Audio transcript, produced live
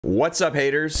What's up,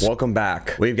 haters? Welcome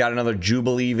back. We've got another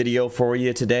Jubilee video for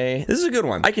you today. This is a good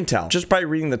one. I can tell just by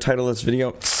reading the title of this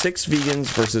video. 6 vegans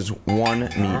versus 1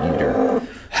 meat eater.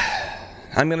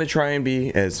 I'm gonna try and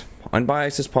be as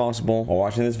unbiased as possible while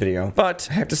watching this video, but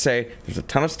I have to say there's a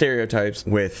ton of stereotypes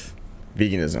with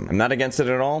veganism. I'm not against it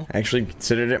at all. I actually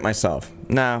considered it myself.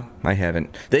 No, I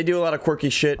haven't. They do a lot of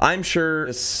quirky shit. I'm sure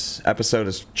this episode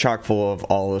is chock full of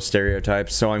all those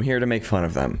stereotypes, so I'm here to make fun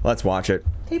of them. Let's watch it.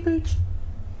 Hey, Pooch.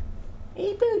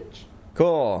 Hey, Pooch.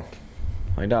 Cool.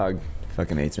 My dog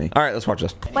fucking hates me. All right, let's watch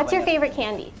this. What's your favorite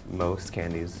candy? Most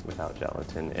candies without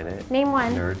gelatin in it. Name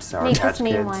one. Nerds, Sour Patch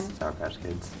Name Kids. one. Sour Patch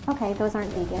Kids. Okay, those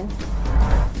aren't vegan.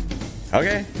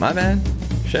 Okay, my bad.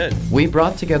 Shit. We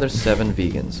brought together 7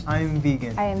 vegans. I'm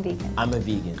vegan. I am vegan. I'm a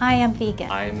vegan. I am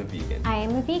vegan. I am a vegan. I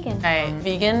am a vegan. I am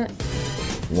vegan.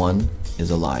 1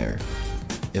 is a liar.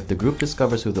 If the group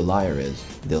discovers who the liar is,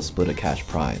 they'll split a cash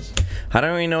prize. How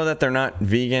do we know that they're not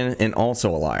vegan and also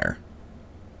a liar?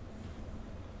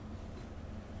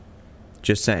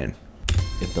 Just saying.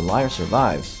 If the liar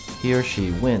survives, he or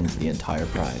she wins the entire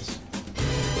prize.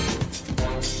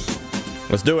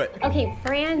 Let's do it. Okay,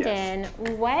 Brandon,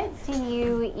 what do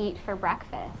you eat for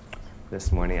breakfast?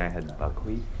 This morning I had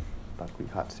buckwheat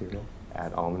hot cereal.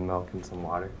 Add almond milk and some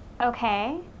water.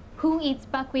 Okay. Who eats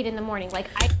buckwheat in the morning?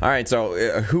 All right,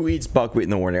 so who eats buckwheat in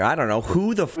the morning? I don't know.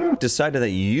 Who the f decided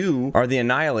that you are the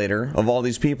annihilator of all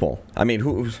these people? I mean,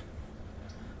 who?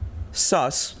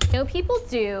 Sus. No, people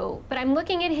do, but I'm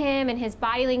looking at him and his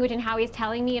body language and how he's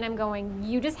telling me, and I'm going,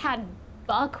 you just had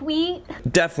buckwheat?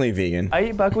 Definitely vegan. I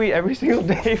eat buckwheat every single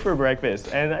day for breakfast,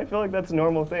 and I feel like that's a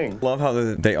normal thing. Love how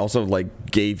they also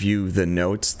like gave you the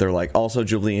notes. They're like, also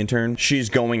Jubilee intern. She's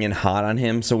going in hot on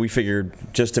him, so we figured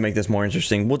just to make this more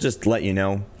interesting, we'll just let you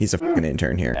know he's a fucking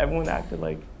intern here. Everyone acted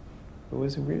like it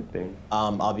was a weird thing.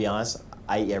 I'll be honest,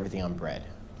 I eat everything on bread.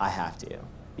 I have to.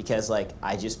 Because like,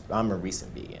 I'm a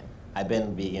recent vegan. I've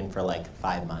been vegan for like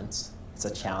 5 months. It's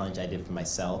a challenge I did for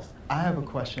myself. I have a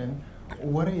question.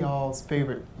 What are y'all's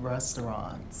favorite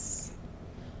restaurants?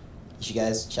 You should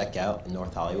guys check out in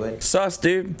North Hollywood. Sus,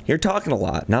 dude. You're talking a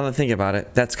lot. Now that I think about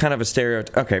it, that's kind of a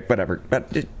stereotype. Okay, whatever.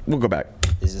 But we'll go back.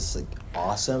 It's just like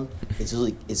awesome.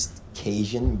 It's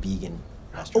Cajun vegan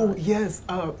restaurant. Oh yes,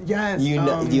 yes. You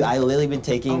know, dude, I literally been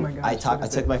taking. Oh my gosh, I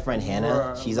took my friend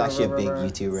Hannah. She's actually a big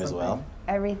YouTuber as well.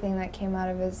 Everything that came out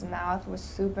of his mouth was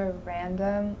super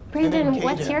random. Brandon,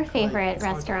 what's your favorite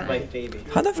restaurant? My favorite.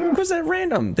 How the fuck was that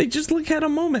random? They just had a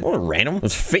moment. Oh, random. It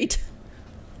was fate.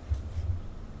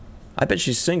 I bet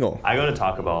she's single. I go to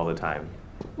Taco Bell all the time.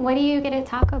 What do you get at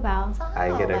Taco Bell?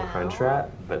 I get a crunch wrap,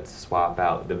 but swap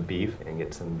out the beef and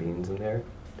get some beans in there.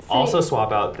 So Also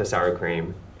swap out the sour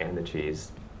cream and the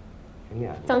cheese. And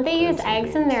yeah. Don't they put use some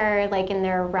eggs in beans.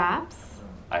 their wraps?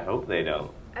 I hope they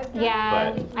don't.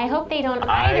 Yeah, But I hope they don't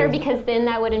either, I've- because then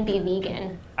that wouldn't be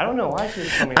vegan. I don't know why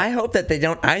she's coming. I hope that they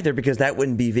don't either, because that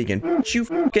wouldn't be vegan. You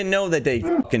fucking know that they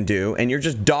fucking do, and you're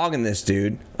just dogging this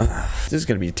dude. Ugh, this is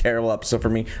gonna be a terrible episode for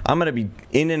me. I'm gonna be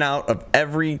in and out of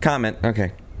every comment.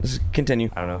 Okay, let's continue.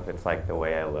 I don't know if it's like the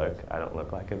way I look. I don't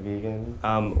look like a vegan.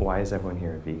 Why is everyone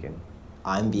here a vegan?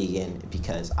 I'm vegan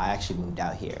because I actually moved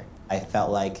out here. I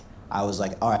felt like I was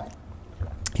like, all right.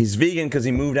 He's vegan because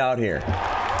he moved out here.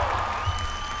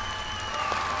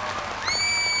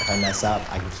 If I mess up,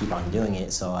 I can keep on doing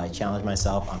it. So I challenged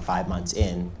myself. I'm 5 months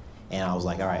in, and I was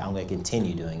like, all right, I'm gonna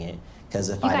continue doing it. Because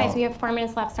if You I guys, don't, we have 4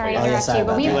 minutes left. Sorry to Oh, yeah, interrupt sorry you,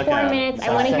 but we about have that. 4 minutes.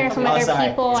 I want to hear from other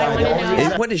people. I want to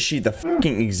know. What is she, the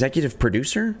fucking executive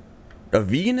producer of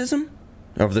veganism?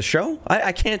 Of the show?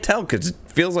 I can't tell because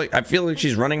I feel like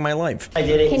she's running my life. I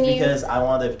did it Can you- because I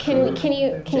wanted to. Can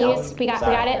you just, we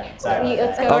got it?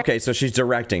 Let's go. Okay, so she's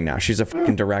directing now. She's a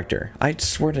fucking director. I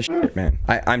swear to shit, man.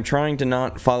 I'm trying to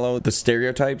not follow the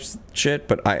stereotypes shit,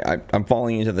 but I'm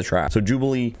falling into the trap. So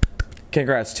Jubilee,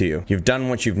 congrats to you. You've done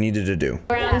what you've needed to do.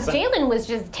 Jalen was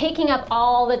just taking up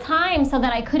all the time so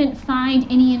that I couldn't find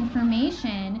any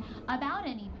information about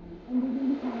anything.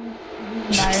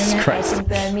 Environment, I Christ. think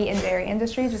the meat and dairy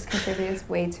industry just contributes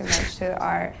way too much to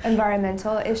our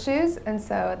environmental issues, and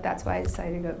so that's why I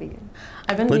decided to go vegan.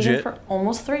 I've been Legit. vegan for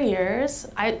almost 3 years.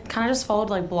 I kind of just followed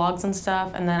like blogs and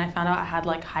stuff, and then I found out I had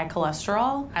like high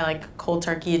cholesterol. I like cold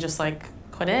turkey, just like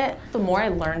quit it. The more I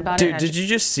learned about Dude, it, did you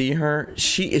just see her?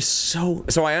 She is so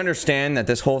I understand that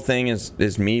this whole thing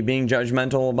is me being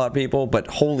judgmental about people, but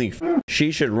holy f, she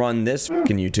should run this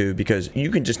fucking YouTube, because you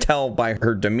can just tell by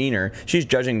her demeanor she's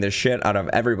judging this shit out of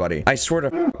everybody. I swear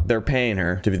to f, they're paying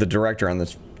her to be the director on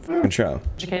this fucking show.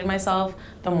 educated myself,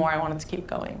 the more I wanted to keep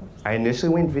going. I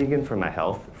initially went vegan for my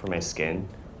health, for my skin.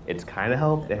 It's kind of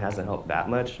helped. It hasn't helped that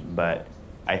much, but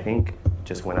I think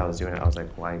just when I was doing it, I was like,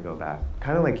 why go back?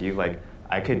 Kind of like you, like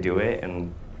I could do it,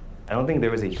 and I don't think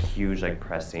there was a huge like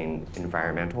pressing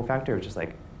environmental factor. It's just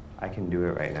like I can do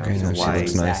it right now. Okay, So no, she why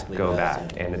looks nice. go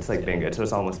back? And it's like been good. So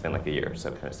it's almost been like a year.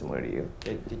 So kind of similar to you.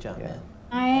 Good job, Yeah. man.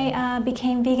 I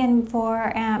became vegan for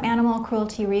animal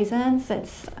cruelty reasons.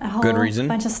 It's a whole Good reason.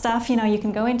 bunch of stuff, you know, you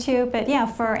can go into, but yeah,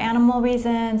 for animal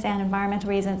reasons and environmental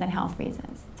reasons and health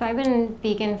reasons. So I've been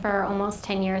vegan for almost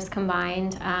 10 years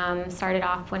combined. Started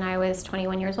off when I was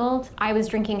 21 years old. I was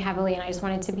drinking heavily and I just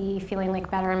wanted to be feeling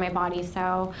like better in my body.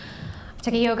 So I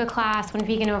took a yoga class, went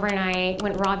vegan overnight,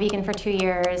 went raw vegan for 2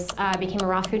 years, became a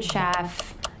raw food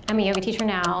chef. I'm a yoga teacher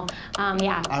now.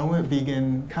 Yeah. I went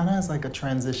vegan kind of as like a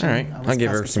transition. All right, I was I'll give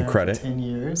her some pescatarian credit. For 10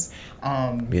 years.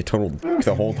 Be a total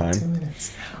the whole 2 time.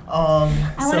 minutes. I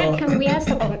want to come. We ask.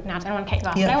 Oh, not. I don't want to cut you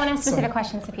off. Yeah, but I want to ask specific sorry.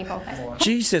 questions to people.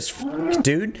 Jesus,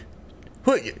 dude.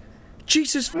 What?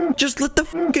 Jesus, just let the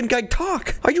fucking guy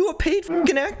talk. Are you a paid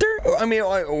fucking actor? I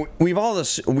mean, we've all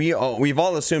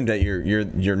assumed that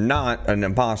you're not an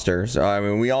imposter. So I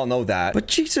mean, we all know that. But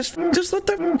Jesus, just let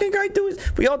the fucking guy do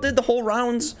it. We all did the whole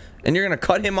rounds, and you're gonna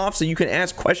cut him off so you can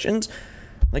ask questions.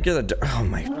 Like you're the. Oh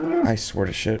my! I swear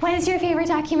to shit. What is your favorite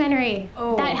documentary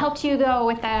that helped you go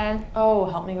with the? Oh,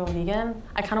 help me go vegan.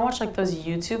 I kind of watch like those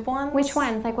YouTube ones. Which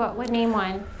ones? Like what? What name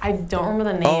one? I don't remember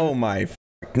the name. Oh my!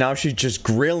 Now she's just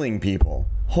grilling people.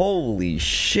 Holy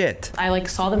shit! I like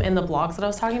saw them in the blogs that I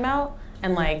was talking about,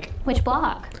 and like. Which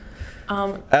blog?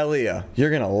 Elia,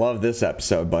 you're gonna love this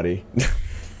episode, buddy.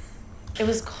 It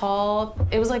was called.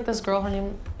 It was like this girl. Her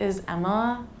name is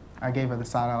Emma. I gave her the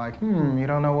side eye like, you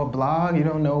don't know what blog, you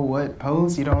don't know what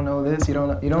post, you don't know this, you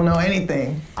don't know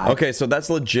anything. Okay, so that's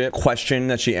a legit question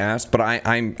that she asked, but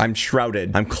I'm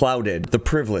shrouded. I'm clouded. The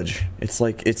privilege. It's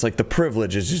like the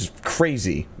privilege is just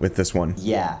crazy with this one.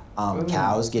 Yeah,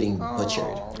 cows getting butchered.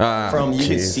 You can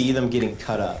jeez. see them getting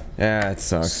cut up. Yeah, it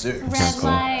sucks. Red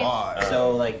light.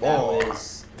 So like that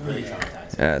was really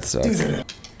traumatizing. Yeah, it sucks.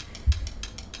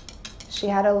 She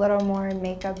had a little more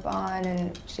makeup on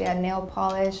and she had nail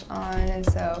polish on, and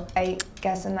so I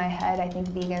guess in my head I think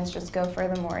vegans just go for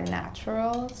the more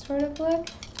natural sort of look.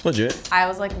 Legit. I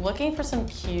was like looking for some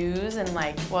cues and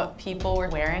like what people were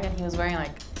wearing, and he was wearing like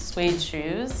suede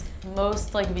shoes.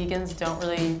 Most like vegans don't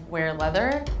really wear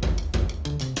leather.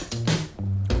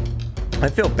 I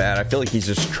feel bad. I feel like he's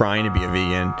just trying to be a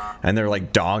vegan, and they're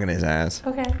like dogging his ass.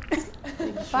 Okay.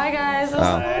 Bye guys. It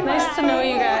was nice to know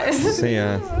you guys. See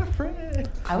ya.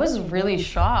 I was really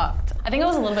shocked. I think I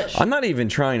was a little bit shocked. I'm not even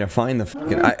trying to find the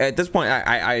fucking. At this point,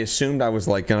 I assumed I was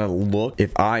like gonna look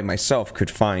if I myself could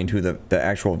find who the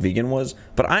actual vegan was.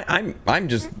 But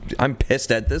I'm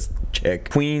pissed at this chick,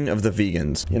 queen of the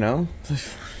vegans. You know.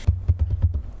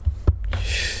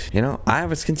 You know, I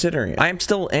was considering it. I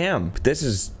still am. But this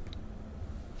is.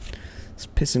 It's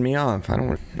pissing me off. I don't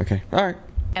want. Okay. All right.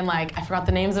 And like I forgot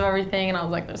the names of everything, and I was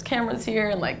like, "There's cameras here,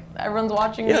 and like everyone's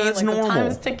watching me. that's Like normal. the time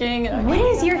is ticking." And What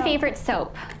is your favorite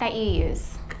soap that you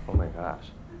use? Oh my gosh.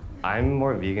 I'm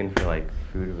more vegan for like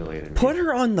food related. Put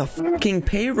her on the fucking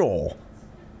payroll.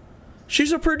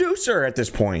 She's a producer at this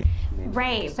point.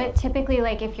 Right, but typically,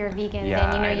 like if you're vegan,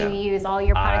 Yeah, then I you know know. you use all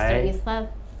your products that you love.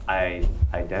 I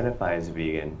identify as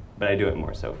vegan, but I do it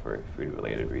more so for food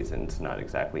related reasons, not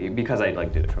exactly because I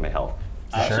like did it for my health.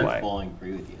 So I that's why. fully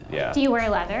agree with you. Yeah. Do you wear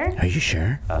leather? Are you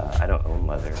sure? I don't own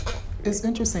leather. It's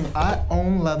interesting. I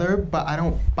own leather, but I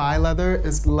don't buy leather.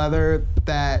 It's leather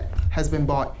that has been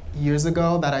bought years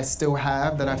ago that I still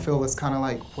have that I feel is kind of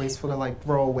like wasteful to like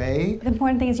throw away. The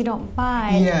important thing is you don't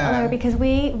buy leather because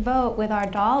we vote with our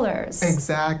dollars.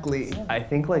 Exactly. I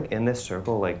think like in this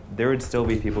circle, like there would still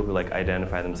be people who like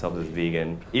identify themselves as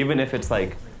vegan, even if it's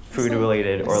like food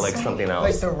related or like something else.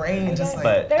 Like the range is like.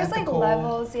 But There's like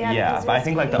levels, yeah. yeah, because but I there's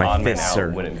think like the My odd man fists out are-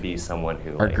 wouldn't be someone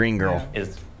who Our like, green girl.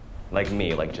 is like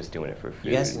me, like just doing it for food.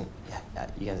 You guys,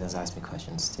 you guys ask me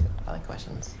questions too. I like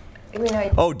questions. We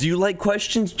know Oh, do you like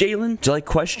questions, Jalen? Do you like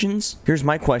questions? Here's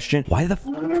my question. Why the f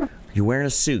are you wearing a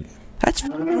suit? That's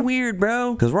f***ing weird,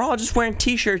 bro. Because we're all just wearing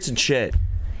t-shirts and shit.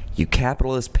 You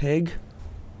capitalist pig?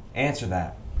 Answer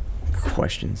that.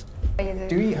 Questions.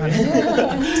 Do you eat honey?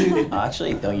 I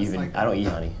actually don't even. I don't eat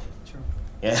honey. True.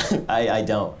 Yeah, I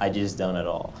don't. I just don't at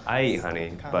all. I eat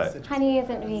honey, but Honey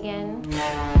isn't vegan.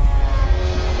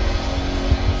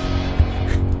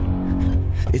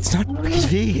 It's not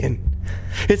vegan.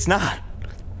 It's not.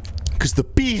 Because the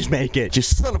bees make it, you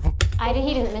son of a...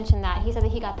 He didn't mention that. He said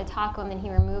that he got the taco and then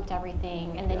he removed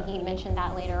everything, and then he mentioned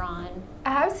that later on. I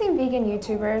have seen vegan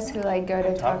YouTubers who like go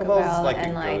to Taco Bell's Bell like a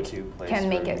and like go-to place can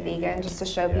make for it me. vegan just to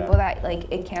show people that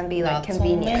like it can be like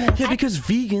convenient. Yeah, because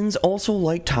vegans also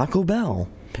like Taco Bell.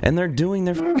 And they're doing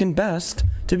their fucking best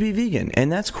to be vegan,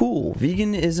 and that's cool.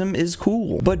 Veganism is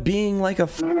cool. But being like a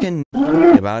fucking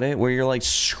about it, where you're like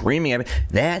screaming at me,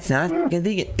 that's not fucking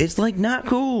vegan. It's like not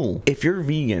cool. If you're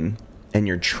vegan and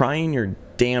you're trying your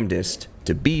damnedest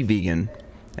to be vegan,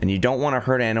 and you don't want to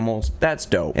hurt animals, that's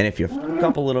dope. And if you fuck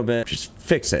up a little bit, just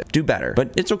fix it. Do better.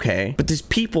 But it's okay. But these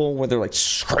people where they're like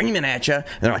screaming at you, and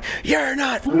they're like, you're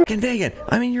not fucking vegan.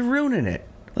 I mean, you're ruining it.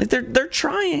 Like they're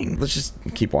trying. Let's just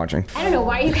keep watching. I don't know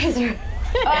why you guys are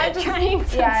trying to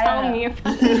tell me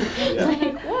about it.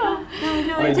 Like, whoa.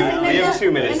 We have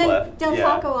 2 minutes left. Del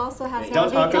Taco also has Del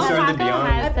Taco Del Taco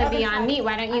has the Beyond Meat.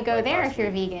 Why don't you go there if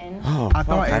you're vegan? Oh, I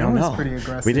thought Erin was pretty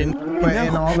aggressive. We didn't. But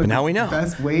in all the now we know.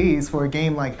 best ways for a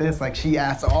game like this, like she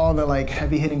asked all the like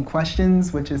heavy-hitting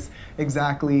questions, which is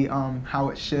exactly how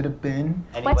it should have been.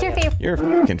 What's your favorite? You're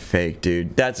fucking fake,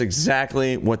 dude. That's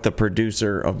exactly what the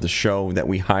producer of the show that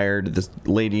we hired, this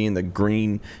lady in the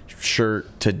green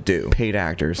shirt, to do. Paid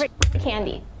actors.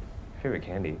 Candy. Favorite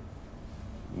candy?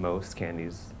 Most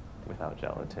candies without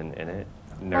gelatin in it.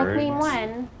 Well, Nerds. name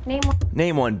one. Name one.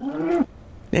 Name one.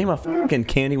 Name a fucking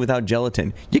candy without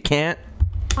gelatin. You can't.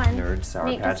 Nerds,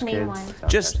 Sour Patch just name Kids. one.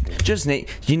 Just name.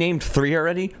 You named 3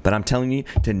 already, but I'm telling you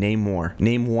to name more.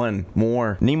 Name one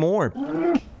more. Name more.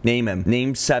 Name them.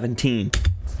 Name 17.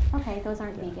 Okay, those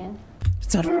aren't vegan.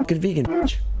 It's not fucking vegan.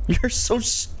 Bitch. You're so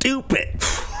stupid.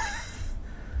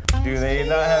 Do they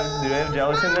have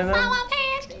gelatin in them?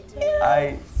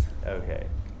 Okay.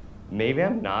 Maybe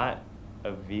I'm not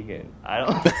a vegan. I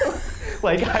don't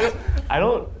like I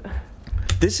don't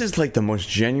This is like the most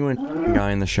genuine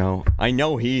guy in the show. I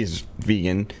know he's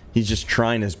vegan. He's just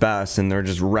trying his best, and they're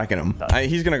just wrecking him.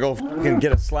 He's gonna go fucking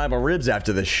get a slab of ribs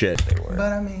after this shit. But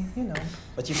I mean, you know.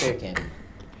 What's your favorite candy?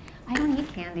 I don't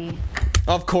eat candy.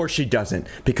 Of course she doesn't,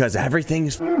 because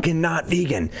everything's fucking not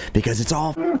vegan. Because it's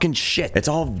all fucking shit. It's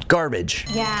all garbage.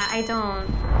 Yeah, I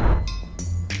don't.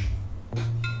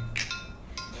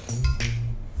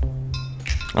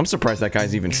 I'm surprised that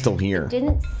guy's even still here. It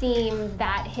didn't seem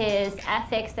that his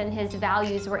ethics and his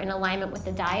values were in alignment with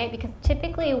the diet, because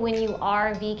typically when you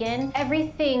are vegan,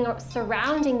 everything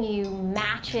surrounding you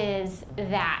matches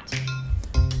that.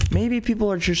 Maybe people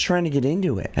are just trying to get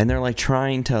into it, and they're like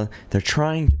trying to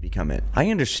become it. I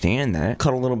understand that.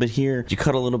 Cut a little bit here, you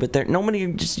cut a little bit there.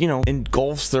 Nobody just, you know,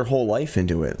 engulfs their whole life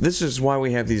into it. This is why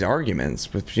we have these arguments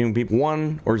between people,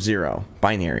 1 or 0,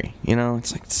 binary. You know,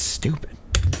 it's like stupid.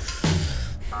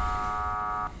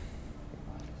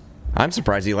 I'm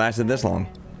surprised he lasted this long.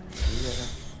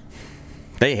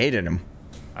 They hated him.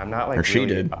 I'm not like or she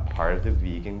really did. a part of the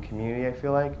vegan community, I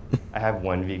feel like. I have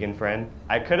 1 vegan friend.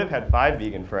 I could have had 5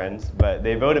 vegan friends, but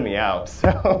they voted me out,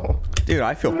 so. Dude,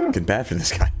 I feel fucking bad for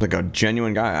this guy. Like a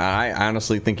genuine guy. I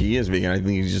honestly think he is vegan. I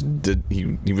think he just did,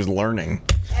 he was learning.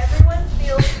 Everyone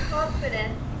feels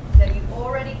confident that you've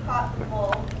already caught the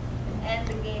mole and end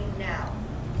the game now.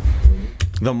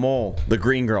 The mole, the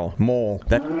green girl, mole.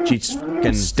 That she eats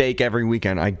fucking steak every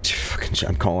weekend. I'm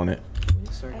calling it.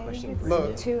 It's too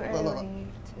early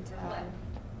to tell.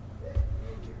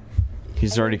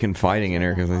 He's already confiding in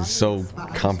her because he's so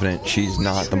confident she's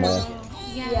not the mole.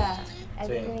 Yeah. I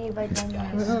think we need like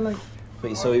 1 minute.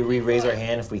 Wait, so we raise our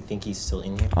hand if we think he's still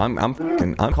in here? I'm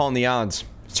calling the odds.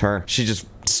 It's her. She just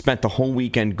spent the whole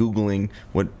weekend Googling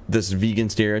what this vegan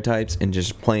stereotypes and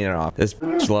just playing it off. This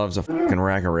bitch loves a fucking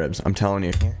rack of ribs. I'm telling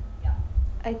you.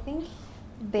 I think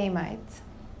they might.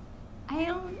 I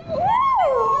don't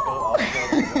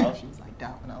She was like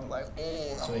that, and I was like,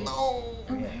 oh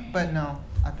no. But no,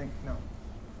 I think no.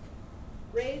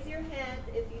 Raise your hand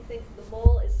if you think the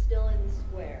mole is still in the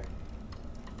square.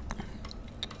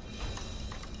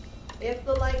 If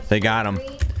the lights They got him.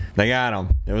 green, They got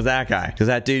him. It was that guy. Because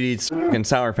that dude eats fucking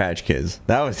Sour Patch Kids.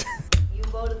 That was... you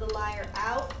voted the liar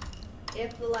out.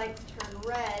 If the lights turn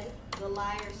red, the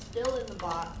liar's still in the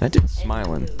box. That dude's and you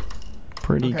smiling. lose.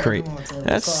 Pretty Okay, great. everyone's over,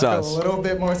 That's so I feel sus. a little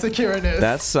bit more secure in this.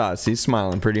 That's sus. He's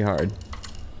smiling pretty hard.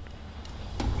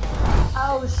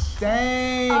 Oh,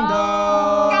 Dang,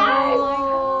 dog.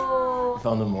 I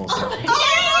found the mole.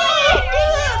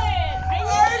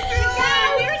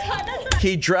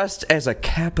 He dressed as a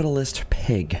capitalist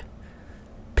pig.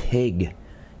 Pig.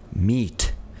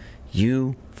 Meat.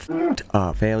 You f***ed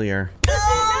up. Failure. I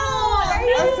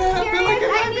said I feel like it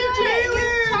might be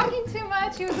Jalen. talking too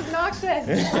much. He was obnoxious.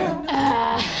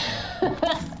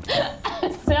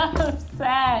 So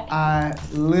upset. I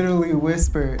literally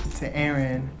whispered to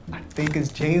Erin, I think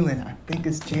it's Jalen. I think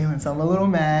it's Jalen. So I'm a little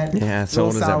mad. Yeah, so a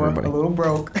little does sour, everybody. A little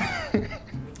broke.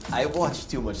 I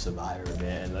watched too much Survivor,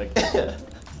 man. Like,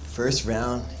 first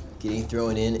round, getting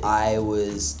thrown in, I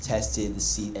was tested to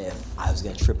see if I was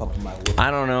gonna trip up on my whip.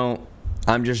 I don't know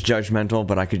I'm just judgmental,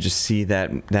 but I could just see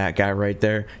that guy right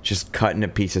there just cutting a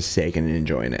piece of steak and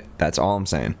enjoying it. That's all I'm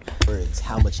saying. It's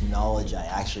how much knowledge I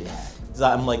actually have. So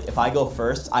I'm like, if I go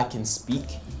first, I can speak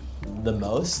the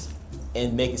most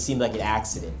and make it seem like an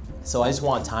accident. So I just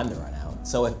want time to run out.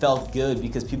 So it felt good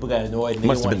because people got annoyed and they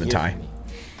didn't want to hear from me.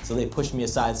 So they pushed me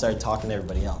aside and started talking to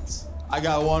everybody else. I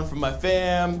got one from my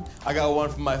fam, I got one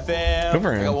from my fam,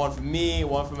 I got one from me,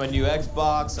 one from my new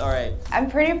Xbox, all right. I'm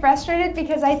pretty frustrated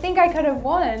because I think I could have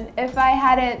won if I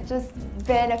hadn't just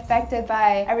been affected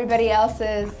by everybody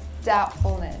else's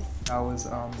doubtfulness. I was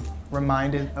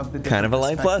reminded of the kind of a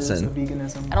life lesson of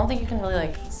veganism. I don't think you can really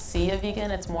like see a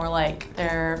vegan. It's more like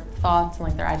their thoughts and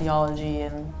like their ideology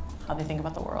and how they think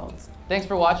about the world. Thanks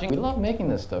for watching. We love making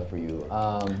this stuff for you.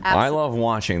 I love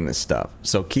watching this stuff,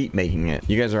 so keep making it.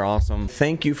 You guys are awesome.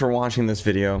 Thank you for watching this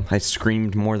video. I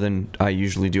screamed more than I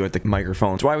usually do at the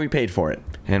microphone. It's why we paid for it,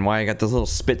 and why I got this little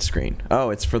spit screen. Oh,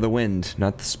 it's for the wind,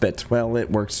 not the spit. Well,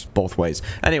 it works both ways.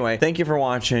 Anyway, thank you for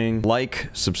watching.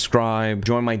 Like, subscribe,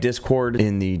 join my Discord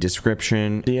in the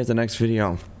description. See you at the next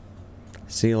video.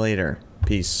 See you later.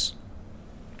 Peace.